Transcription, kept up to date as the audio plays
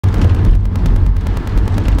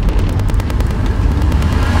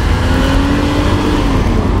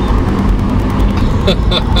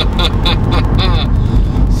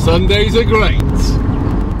Sundays are great.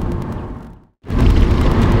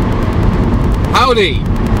 Howdy.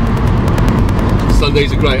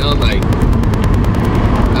 Sundays are great, aren't they?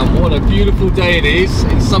 And what a beautiful day it is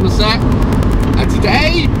in Somerset. And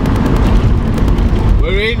today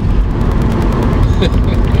we're in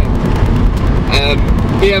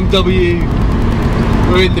BMW.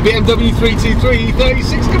 We're in the BMW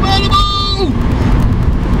E36 Convertible.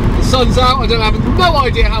 The sun's out. I don't have no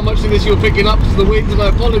idea how much of this you're picking up because of the wind, and I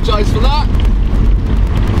apologise for that.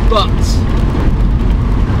 But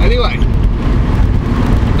anyway,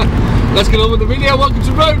 let's get on with the video. Welcome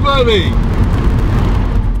to Roadworthy.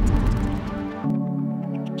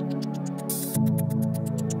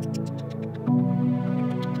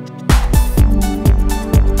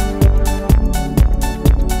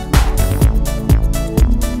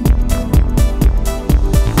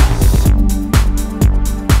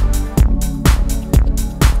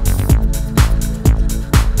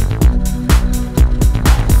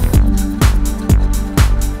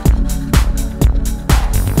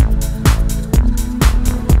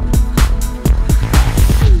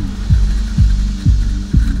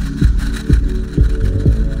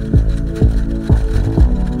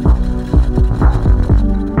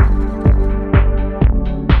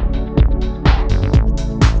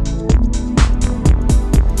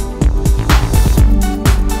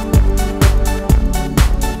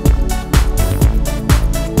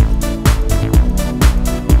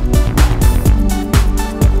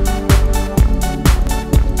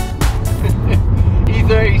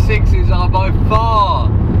 E36s are by far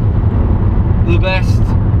the best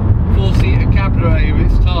four-seater cabriolet of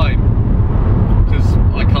its time, because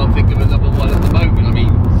I can't think of another one at the moment. I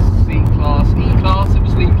mean, C-Class, E-Class, it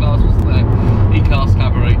was E-Class, wasn't there? E-Class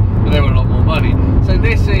cabriolet, but they were a lot more money. So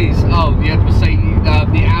this is, oh, you had to say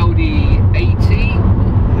the Audi 80,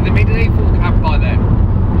 they made an A4 cab by then,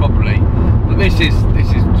 probably, but this is,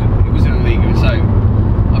 it was in a league of its own.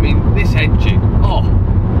 I mean, this engine, oh.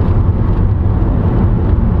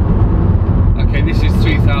 Okay, this is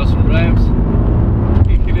 3,000 revs.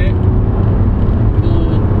 Kicking it.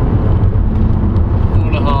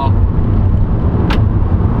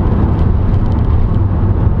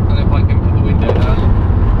 4.5. And if I can put the window down.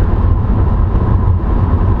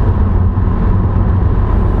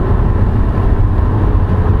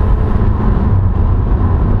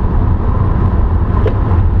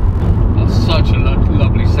 That's such a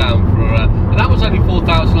lovely sound for and that was only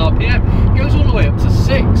 4,000 RPM. It goes all the way up to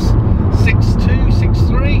 6.2,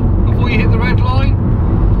 6.3 before you hit the red line.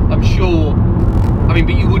 I'm sure, I mean,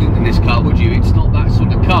 but you wouldn't in this car, would you? It's not that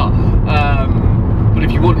sort of car. But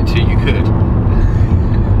if you wanted to, you could.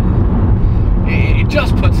 It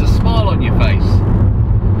just puts a smile on your face.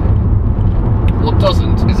 What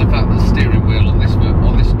doesn't is the fact that the steering wheel on this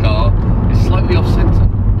car is slightly off centre.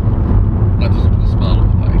 That doesn't put a smile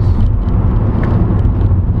on my face.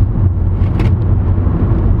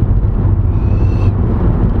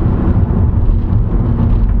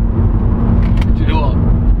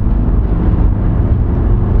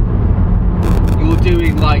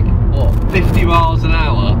 Doing like what 50 miles an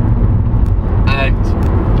hour and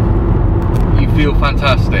you feel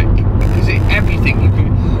fantastic because everything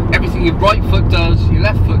your right foot does, your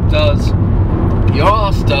left foot does, your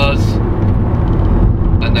arse does,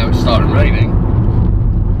 and now it's starting raining.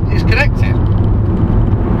 It's connected.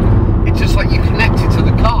 It's just like you're connected to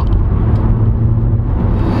the car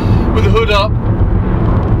with the hood up.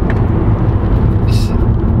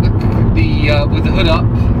 With the hood up,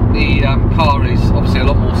 the car is obviously a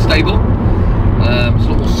lot more stable. It's a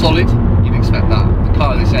lot more solid. You'd expect that. The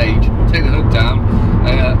car of this age, take the hood down,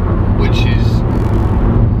 which is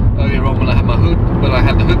earlier on when I had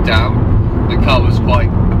the hood down, the car was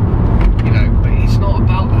quite, you know. But it's not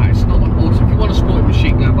about that. It's not like awesome. If you want a sporting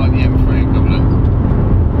machine, go buy the M3. Have a look.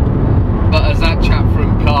 But as that chap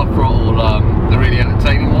from Car Throttle, the really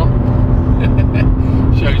entertaining one,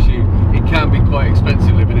 shows you, it can be quite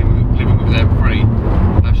expensive living with an M3.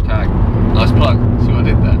 Hashtag nice plug. See what I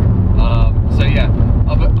did there. So yeah,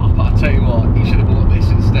 I'll tell you what, you should have bought this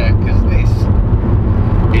instead, because this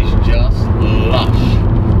is just lush,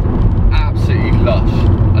 absolutely lush.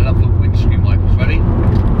 I love the windscreen wipers. Ready?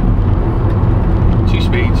 2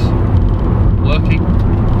 speeds, working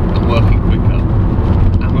and working quicker,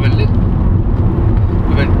 and with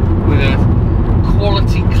a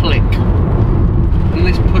quality click. And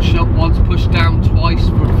this push up once, push down twice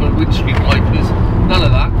for windscreen wipers. None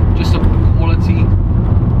of that, just a quality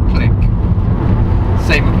click.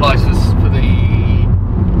 Same applies for the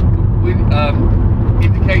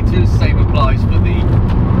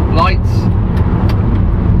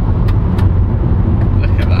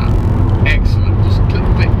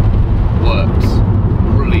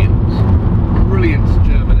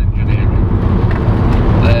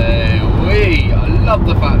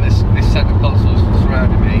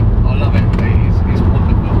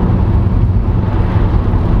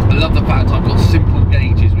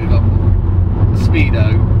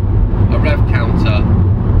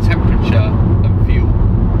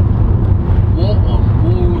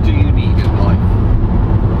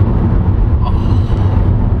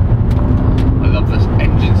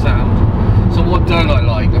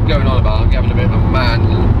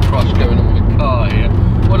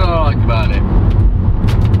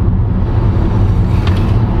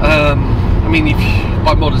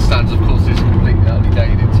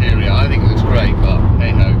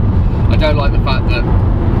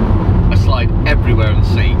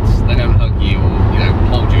seats, they don't hug you or, you know,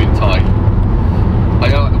 hold you in tight. I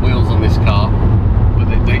don't like the wheels on this car, but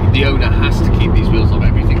the owner has to keep these wheels on.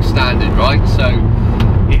 Everything's standard, right? So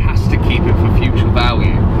it has to keep it for future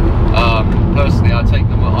value. Personally, I take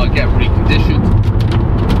them, I get reconditioned,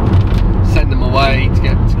 send them away to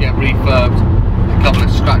get refurbed, a couple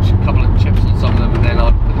of scratches, a couple of chips on some of them, and then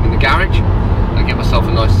I put them in the garage and get myself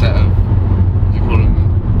a nice set of, what do you call them,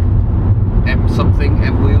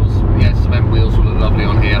 M wheels. Yeah, some M wheels will look lovely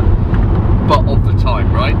on here, but of the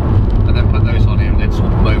time, right? And then put those on here and then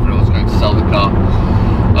swap them over if I was going to sell the car.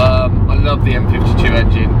 I love the M52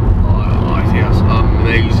 engine. I think that's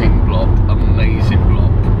amazing block, amazing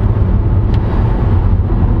block.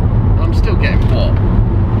 I'm still getting what?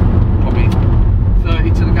 Probably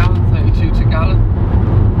 30 to the gallon, 32 to the gallon.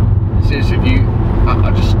 Seriously, if you,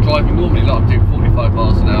 I'm just driving normally, like I'm doing 45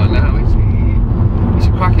 miles an hour now. It's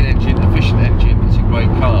a cracking engine, efficient engine. It's a great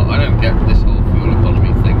car. I don't get this whole fuel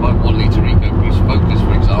economy thing. My 1 litre EcoBoost Focus,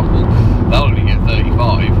 for example, they'll only get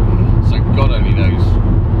 35. So God only knows.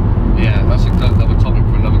 Yeah, that's another topic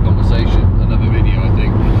for another conversation, another video, I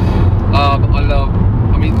think.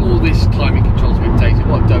 I mean, all this climate control's been dated.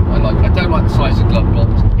 What don't I like? I don't like the size of glove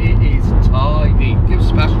box. It is tiny.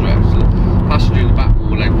 Gives passenger passenger in the back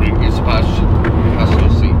more leg room. Gives the passenger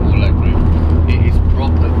seat more leg room. It is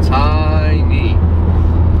proper tiny.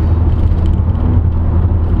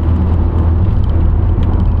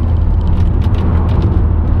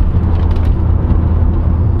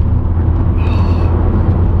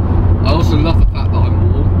 I also love the fact that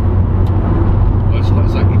I'm warm. Well,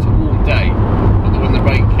 it's like it's a warm day, but when the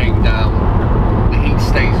rain came down, the heat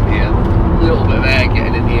stays here. A little bit of air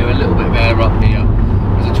getting in here, a little bit of air up here.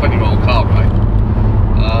 It's a 20-year-old car, right?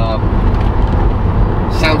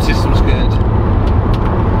 Sound system's good.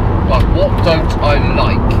 But what don't I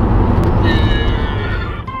like?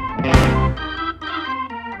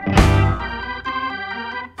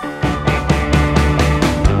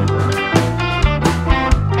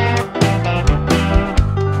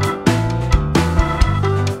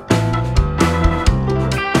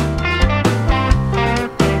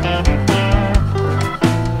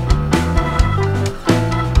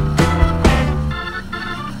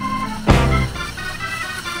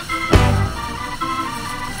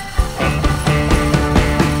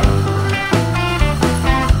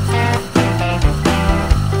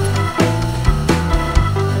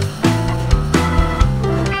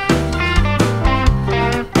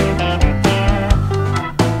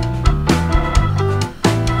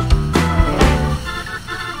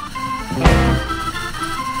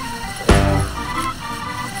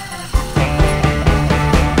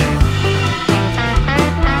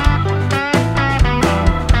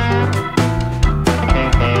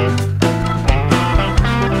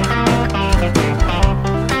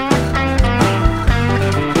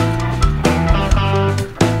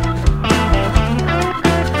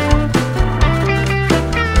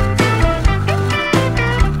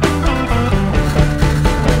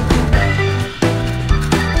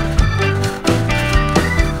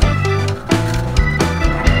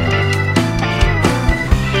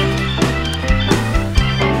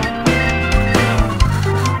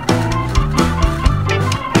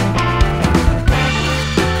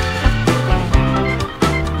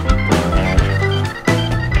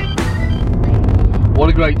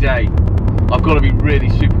 Great day. I've got to be really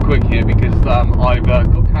super quick here because I've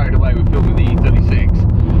got carried away with filming the E36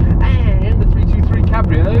 and the 323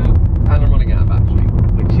 Cabrio, and I'm running out of battery,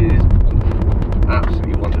 which is wonderful,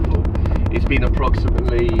 absolutely wonderful. It's been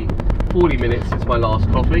approximately 40 minutes since my last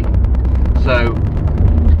coffee, so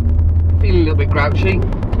feeling a little bit grouchy,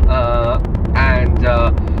 and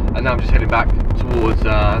now I'm just heading back towards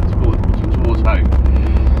home.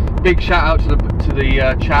 Big shout out to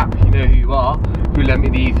the chap, you know who you are, who lent me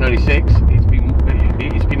the E36.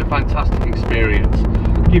 It's been a fantastic experience.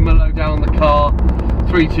 Give him a lowdown on the car.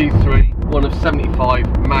 323, one of 75,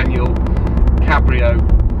 manual, Cabrio,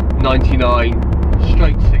 99,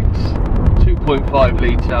 straight 6, 2.5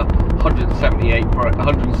 litre,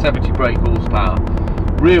 170 brake horsepower,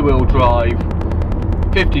 rear wheel drive,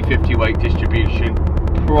 50-50 weight distribution,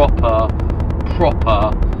 proper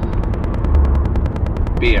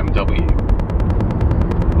BMW.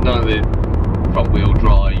 None of the front wheel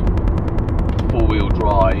drive, 4-wheel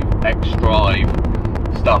drive, X-drive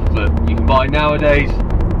stuff that you can buy nowadays.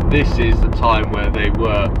 This is the time where they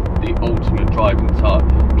were the ultimate driving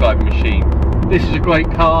machine. This is a great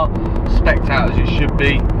car, spec'd out as it should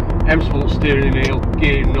be. M Sport steering wheel,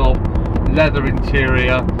 gear knob, leather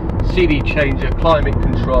interior, CD changer, climate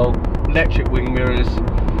control, electric wing mirrors,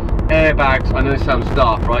 airbags. I know this sounds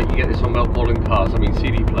daft, right? You get this on modern cars. I mean,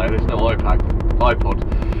 CD player, there's no iPad iPod.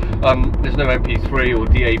 There's no MP3 or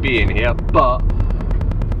DAB in here, but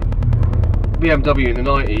BMW in the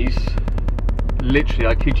 90s, literally,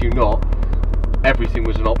 I kid you not, everything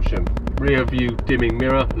was an option. Rear view dimming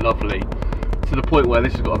mirror, lovely. To the point where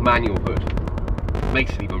this has got a manual hood.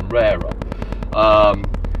 Makes it even rarer.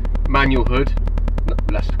 Manual hood,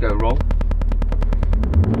 less to go wrong.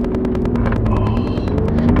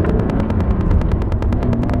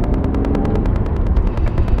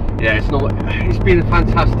 Yeah, it's been a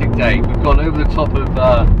fantastic day. We've gone over the top of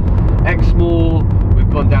Exmoor, we've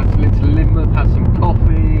gone down to Lynmouth, had some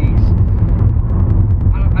coffees,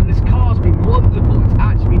 and this car's been wonderful. It's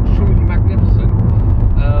actually been truly magnificent.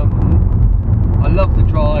 I love the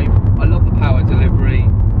drive, I love the power delivery,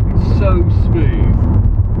 it's so smooth,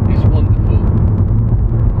 it's wonderful.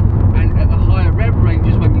 And at the higher rev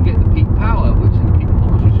ranges, when you get the peak power, which is the peak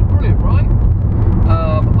performance, which is brilliant, right?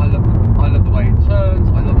 I love the way it turns,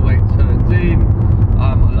 I love the way it turns in,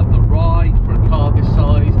 I love the ride for a car this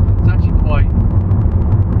size. It's actually quite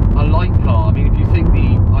a light car. I mean, if you think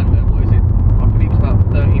I don't know, what is it, I believe it's about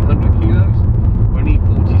 1300 kilos for an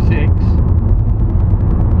E36,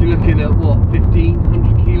 you're looking at what,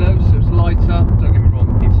 1500 kilos, so it's lighter. Don't get me wrong,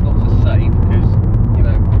 it's not as safe because, you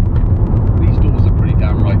know, these doors are pretty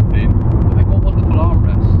downright thin, but they've got wonderful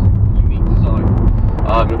armrests, unique design.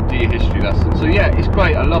 Do your history lesson. So yeah, it's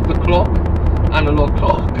great. I love the clock, analog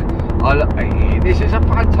clock. This is a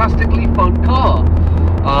fantastically fun car.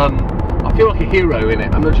 I feel like a hero in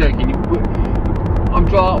it. I'm not joking. When I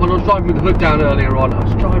was driving with the hood down earlier on, I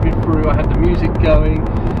was driving through. I had the music going,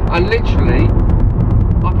 and literally,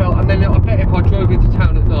 I felt. And then I bet if I drove into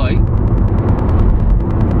town at night,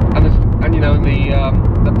 and you know,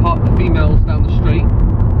 the females down the street,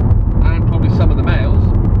 and probably some of the males,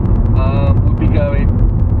 would be going.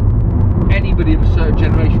 Anybody of a certain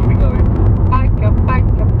generation would be going, biker,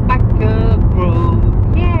 biker, biker, bro,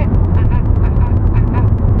 yeah.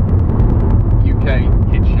 UK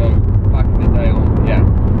kids show back in the day on, yeah,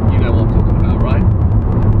 you know what I'm talking about, right?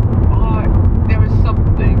 There is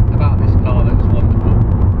something about this car that is wonderful.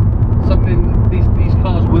 Something, these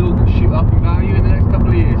cars will shoot up in value in the next couple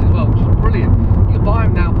of years as well, which is brilliant. You can buy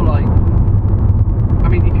them now for like, I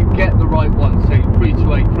mean, if you get the right one, say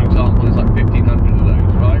 328 for example, there's like 1500 of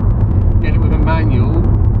those, right? Get it with a manual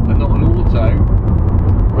and not an auto,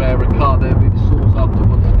 rare a car that will be sought after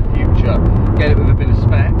once in the future. Get it with a bit of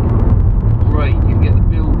spec, great. You can get the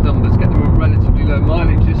build numbers, get them with relatively low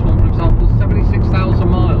mileage. This one, for example, 76,000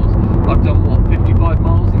 miles. I've done what, 55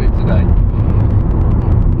 miles in it today.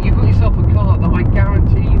 You've got yourself a car that I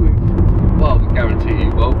guarantee you, well,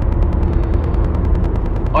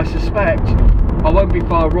 I suspect I won't be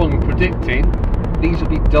far wrong in predicting these will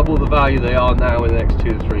be double the value they are now in the next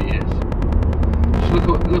 2 to 3 years. Just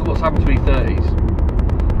look what's happened to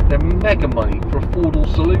E30s. They're mega money for a 4-door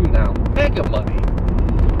saloon now. Mega money.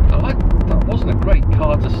 That wasn't a great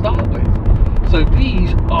car to start with. So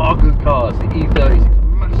these are good cars. The E30s is a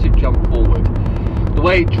massive jump forward. The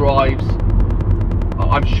way it drives,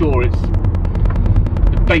 I'm sure it's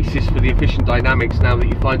the basis for the efficient dynamics now that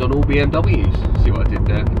you find on all BMWs. See what I did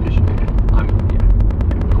there?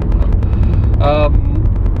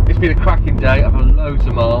 It's been a cracking day. I've had loads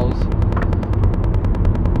of miles.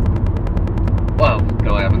 Well,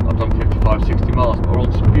 no I haven't. I've done 55, 60 miles, but we're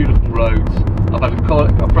on some beautiful roads. I've had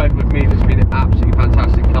a friend with me that's been absolutely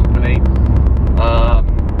fantastic company.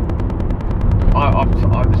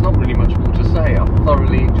 There's not really much more to say. I've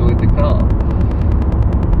thoroughly enjoyed the car.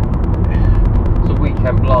 It's a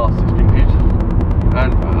weekend blast. It's been beautiful,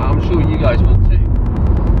 and I'm sure you guys will too.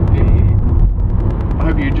 I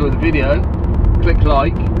hope you enjoyed the video. Click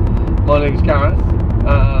like. My name's Gareth.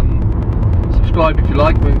 Subscribe if you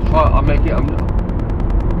like. I'm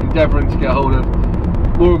endeavouring to get hold of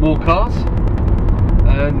more and more cars.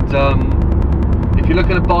 And if you're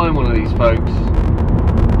looking at buying one of these, folks,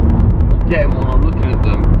 or getting one, or looking at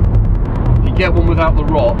them, if you get one without the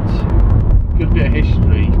rot, a good bit of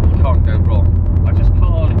history, you can't go wrong. I just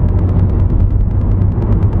can't.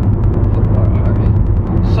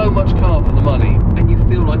 So much car for the money, and you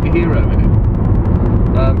feel like a hero in it.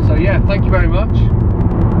 So yeah, thank you very much.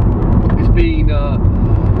 It's been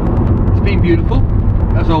beautiful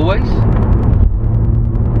as always.